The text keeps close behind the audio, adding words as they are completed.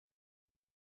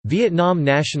Vietnam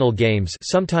National Games,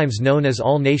 sometimes known as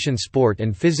All-Nation Sport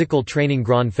and Physical Training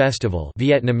Grand Festival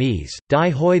 (Vietnamese: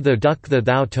 Dai Hoi the Duc the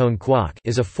Thao Ton Quoc),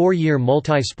 is a 4-year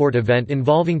multi-sport event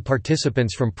involving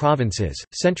participants from provinces,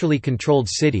 centrally controlled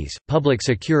cities, public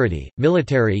security,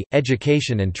 military,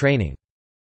 education and training.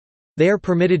 They are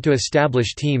permitted to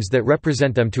establish teams that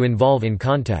represent them to involve in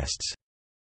contests.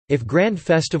 If grand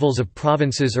festivals of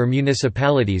provinces or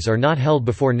municipalities are not held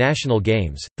before national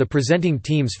games, the presenting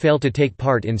teams fail to take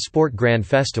part in Sport Grand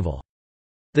Festival.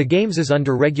 The Games is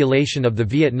under regulation of the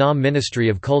Vietnam Ministry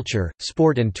of Culture,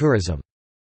 Sport and Tourism.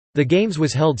 The Games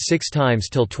was held 6 times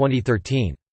till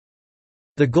 2013.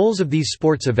 The goals of these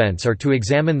sports events are to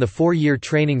examine the 4-year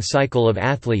training cycle of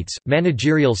athletes,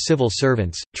 managerial civil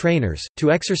servants, trainers,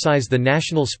 to exercise the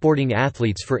national sporting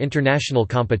athletes for international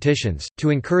competitions,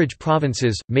 to encourage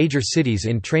provinces, major cities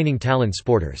in training talent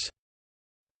sporters.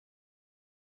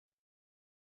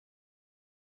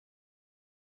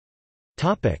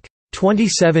 Topic: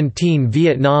 2017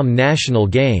 Vietnam National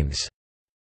Games.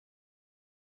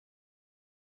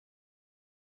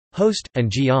 Host: An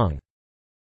Giang.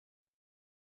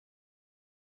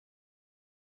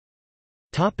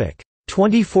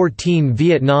 2014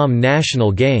 Vietnam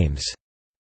National Games.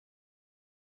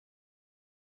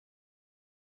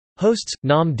 Hosts: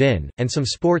 Nam Dinh, and some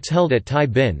sports held at Thai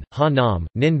Binh, Ha Nam,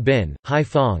 Ninh Binh, Hai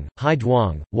Phong, Hai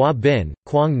Duong, Hoa Binh,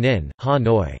 Quang Ninh, Ha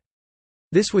Noi.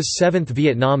 This was 7th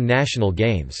Vietnam National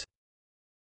Games.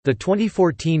 The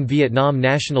 2014 Vietnam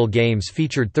National Games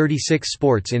featured 36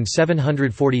 sports in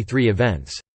 743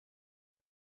 events.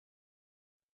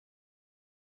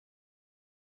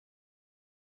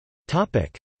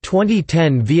 Topic: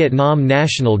 2010 Vietnam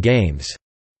National Games.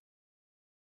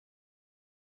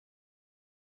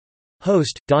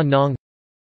 Host: Da Nang.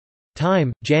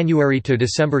 Time: January to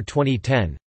December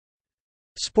 2010.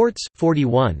 Sports: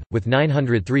 41, with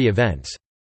 903 events.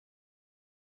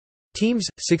 Teams: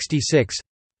 66.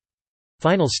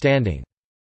 Final standing.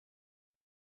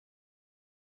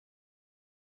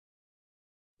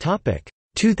 Topic: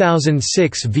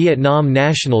 2006 Vietnam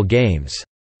National Games.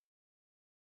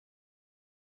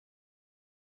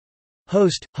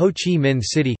 Host: Ho Chi Minh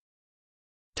City.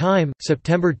 Time: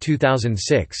 September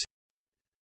 2006.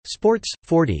 Sports: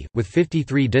 40, with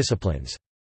 53 disciplines.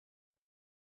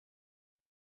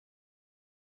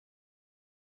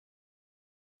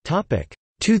 Topic: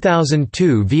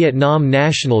 2002 Vietnam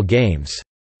National Games.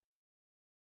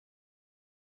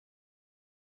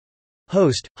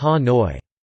 Host: Ha Noi.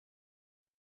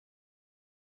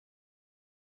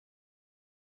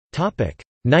 Topic: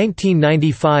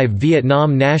 1995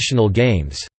 Vietnam National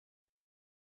Games.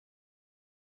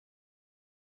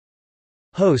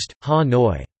 Host: Ha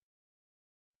Noi.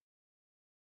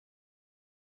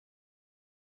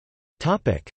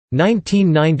 Topic: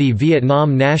 1990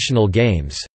 Vietnam National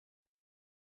Games.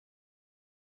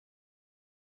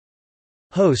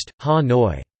 Host: Ha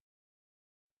Noi.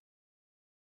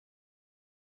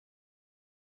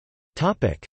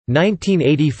 Topic: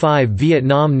 1985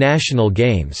 Vietnam National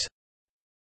Games.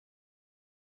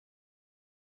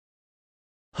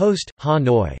 Host: Ha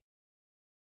Noi.